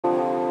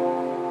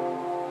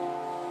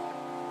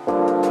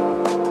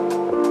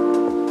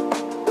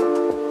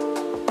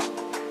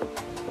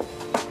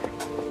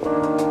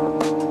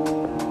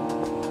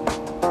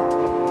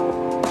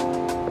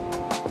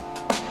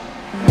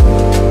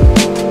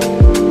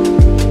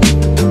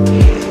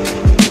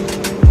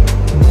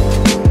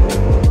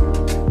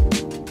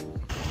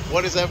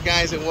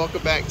guys, and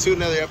welcome back to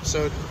another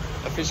episode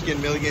of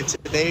FishiganMilligan.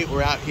 Today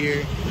we're out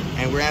here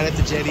and we're out at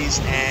the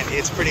jetties and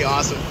it's pretty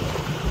awesome.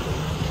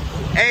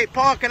 Hey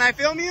Paul, can I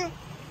film you?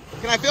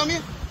 Can I film you?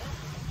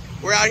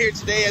 We're out here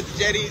today at the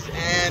jetties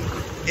and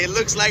it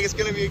looks like it's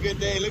gonna be a good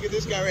day. Look at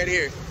this guy right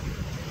here.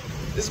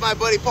 This is my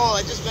buddy Paul.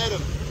 I just met him.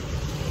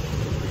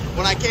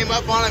 When I came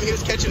up on him, he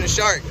was catching a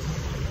shark.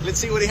 Let's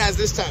see what he has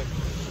this time.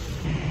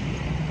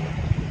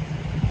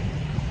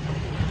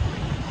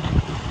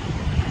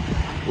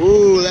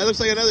 Ooh, that looks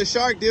like another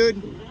shark,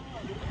 dude.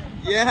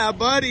 Yeah,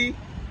 buddy.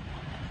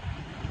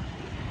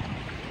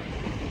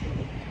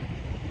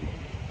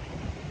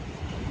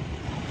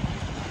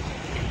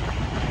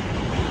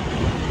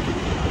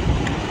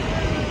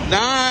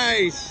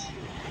 Nice.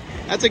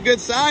 That's a good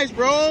size,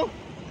 bro.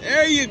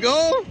 There you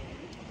go.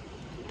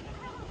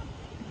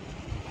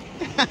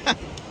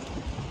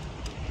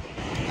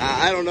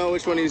 I don't know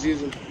which one he's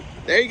using.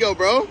 There you go,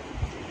 bro.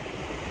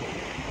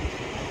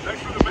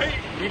 Thanks for the bait.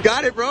 You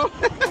got it, bro.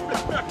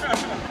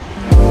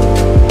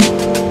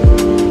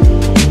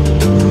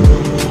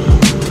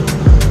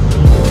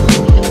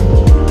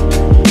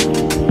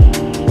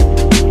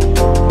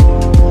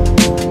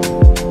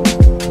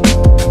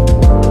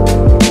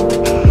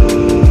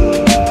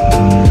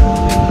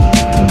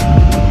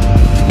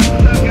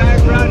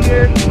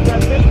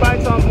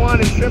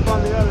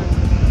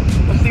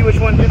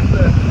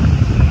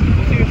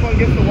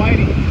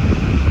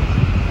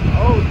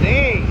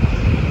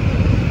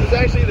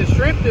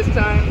 This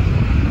time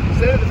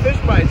instead of the fish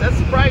bites. That's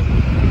surprising.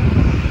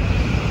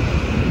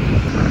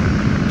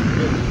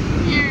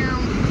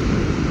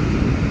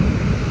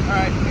 All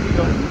right, here we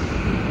go.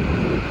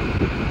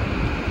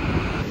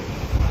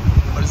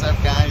 What is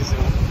up, guys?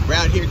 We're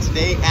out here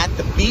today at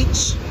the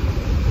beach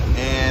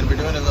and we're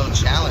doing a little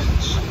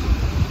challenge.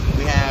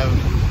 We have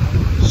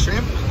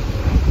shrimp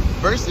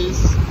versus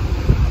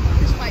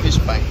fish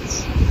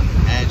bites,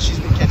 and she's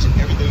been catching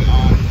everything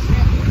on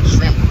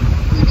shrimp,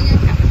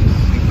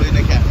 including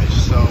a catfish.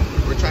 So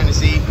we're trying to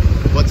see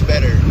what's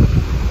better.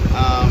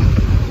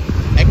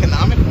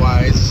 Economic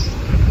wise,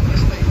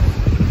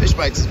 fish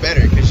bites is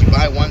better because you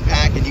buy one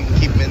pack and you can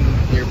keep them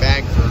in your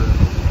bag for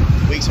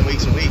weeks and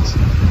weeks and weeks.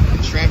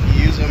 And shrimp,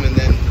 you use them and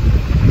then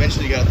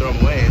eventually you gotta throw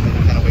them away and then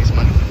you kind of waste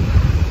money.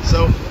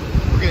 So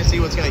we're gonna see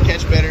what's gonna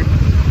catch better,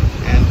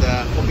 and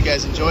hope you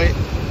guys enjoy it.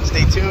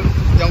 Stay tuned,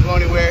 don't go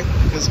anywhere,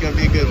 because it's gonna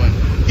be a good one.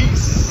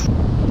 Peace.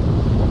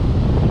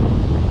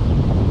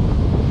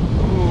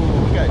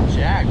 Ooh, we got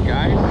jacked,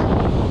 guys.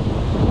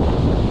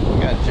 We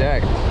got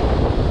jacked.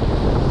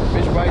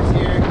 Fish bites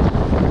here,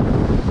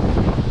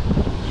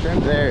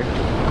 shrimp there.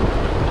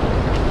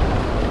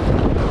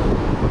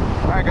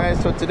 Alright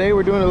guys, so today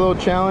we're doing a little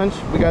challenge.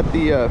 We got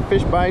the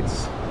fish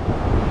bites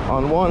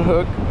on one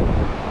hook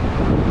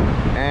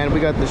and we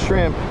got the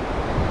shrimp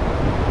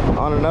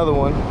on another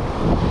one.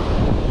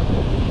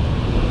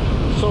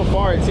 So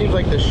far it seems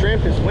like the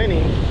shrimp is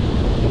winning,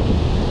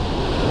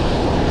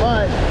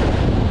 but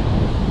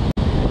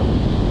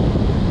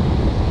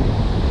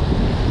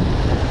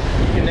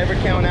you can never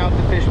count out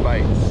the fish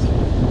bites.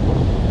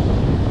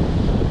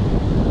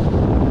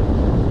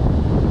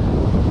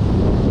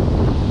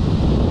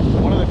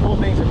 One of the cool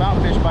things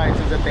about fish bites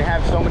is that they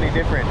have so many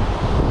different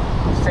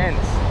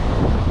scents.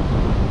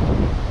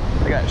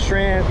 They got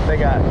shrimp, they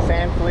got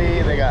sand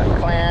flea, they got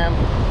clam,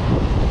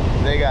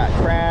 they got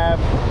crab,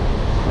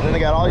 and then they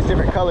got all these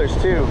different colors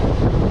too.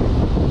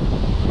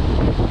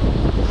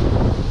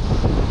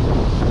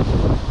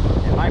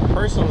 In my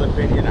personal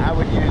opinion, I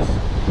would use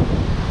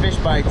fish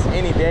bites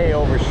any day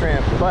over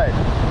shrimp, but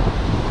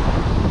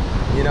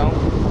you know,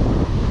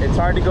 it's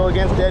hard to go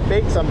against dead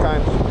bait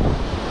sometimes,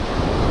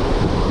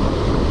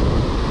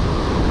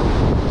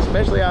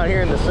 especially out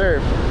here in the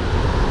surf.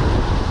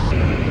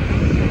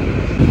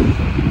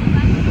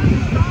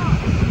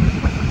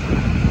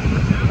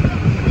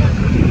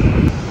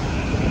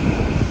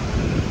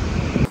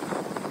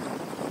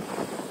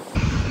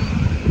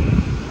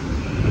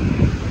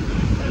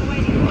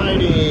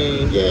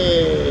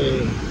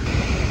 Yay!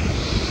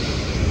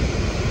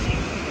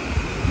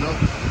 No.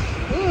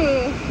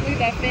 Ooh, look at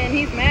that fin.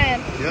 He's mad.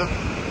 Yeah.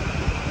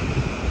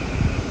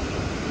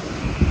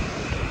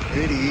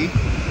 Pretty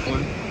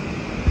one.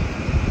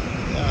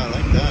 Yeah, I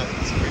like that.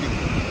 It's pretty.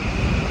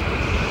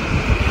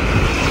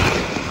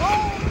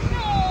 Oh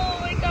no,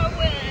 it got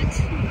wet.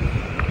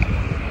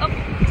 Oh.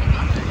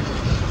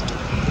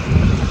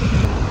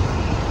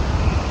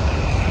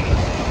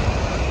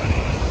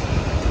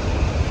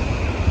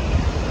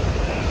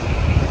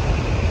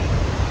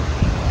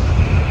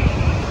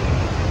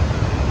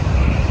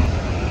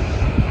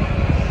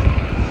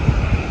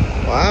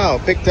 Wow,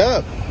 picked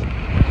up.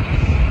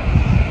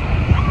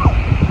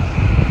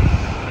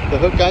 The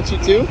hook got you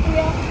too?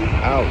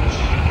 Yeah. Ouch.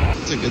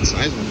 That's a good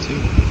size one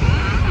too.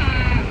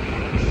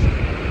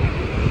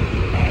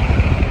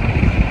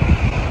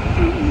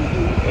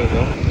 There you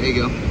go. There you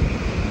go.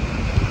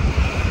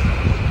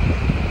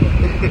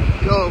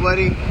 Go,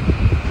 buddy.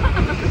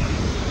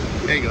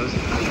 There he goes.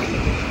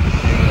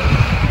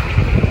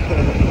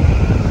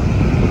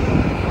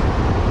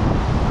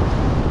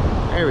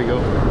 There we go.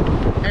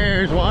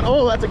 There's one.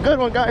 Oh, that's a good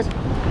one, guys.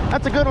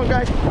 That's a good one,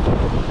 guys.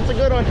 That's a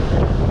good one.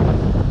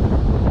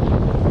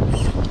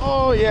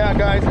 Oh yeah,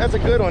 guys, that's a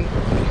good one.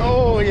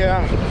 Oh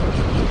yeah.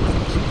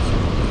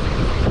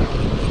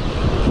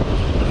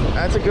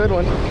 That's a good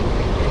one.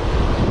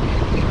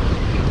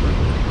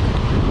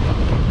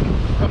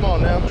 Come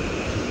on now.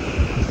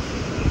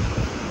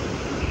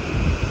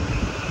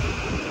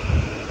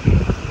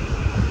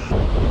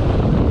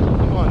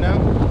 Come on now.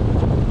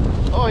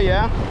 Oh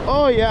yeah.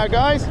 Oh yeah,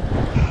 guys.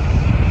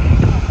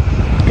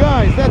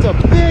 Guys, that's a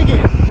big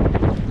one.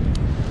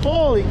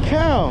 Holy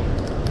cow.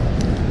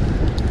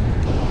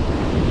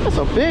 That's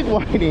a big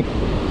whitey.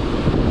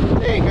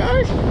 Hey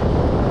guys.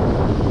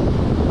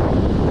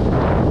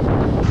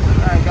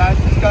 Alright guys,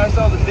 this guy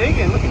saw the big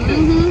one. Look at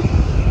this.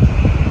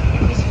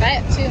 He's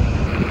fat too.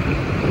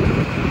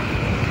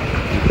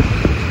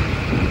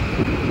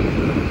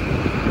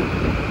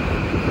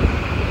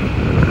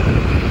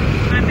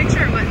 Want a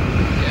picture or what?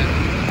 Yeah.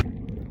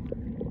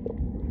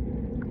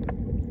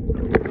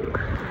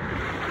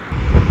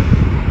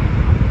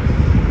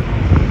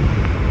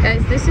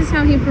 Guys, this is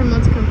how he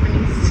promotes companies.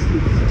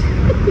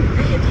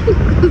 He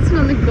puts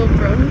on the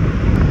GoPro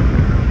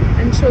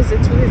and shows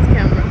it to his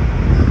camera.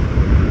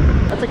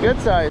 That's a good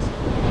size. I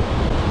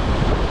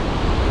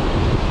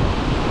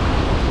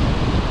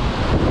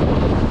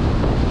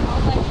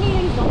was like,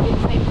 please don't get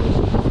the same fish.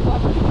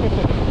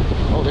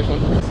 Oh, there's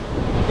one.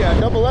 Yeah,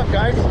 double up,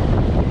 guys.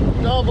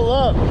 Double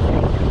up.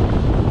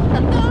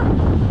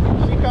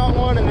 She caught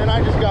one and then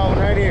I just got one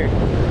right here.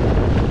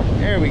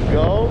 There we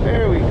go.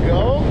 There we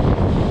go.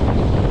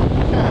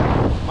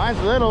 Yeah,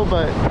 mine's little,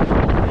 but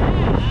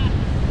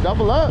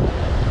double up.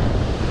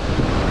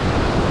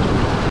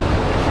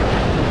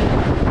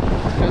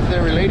 Because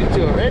they're related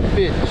to a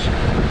redfish.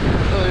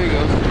 Oh, there he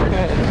goes.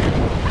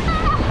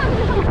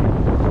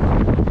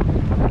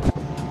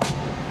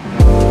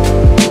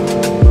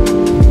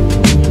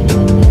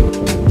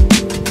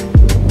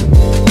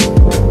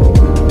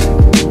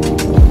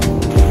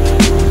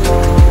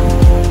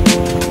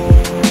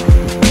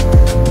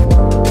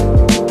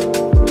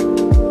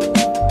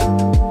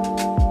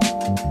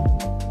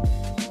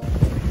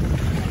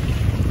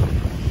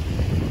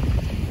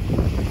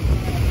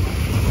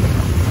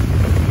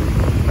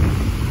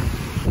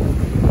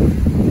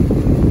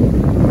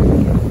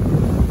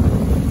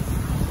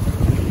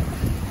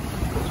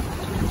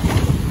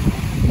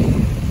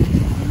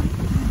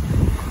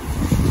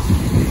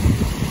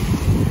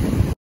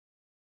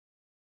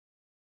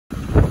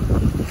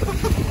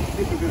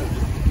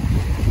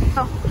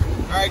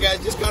 Alright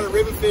guys, just got a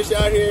ribbon fish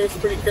out here. It's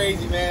pretty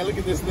crazy, man. Look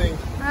at this thing.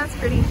 That's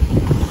pretty.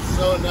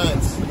 So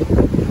nuts.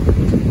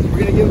 We're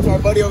gonna give it to our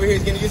buddy over here.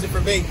 He's gonna use it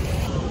for bait.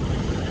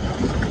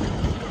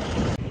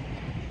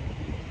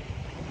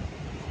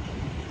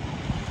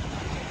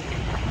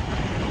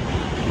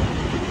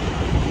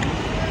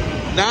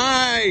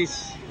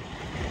 Nice.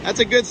 That's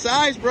a good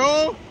size,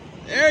 bro.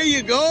 There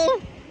you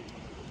go.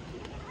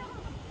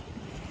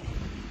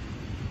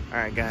 All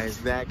right,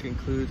 guys, that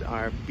concludes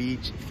our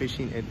beach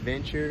fishing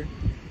adventure.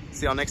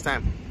 See y'all next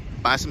time.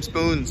 Buy some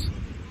spoons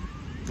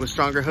with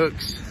stronger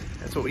hooks.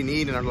 That's what we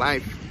need in our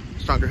life,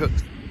 stronger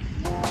hooks.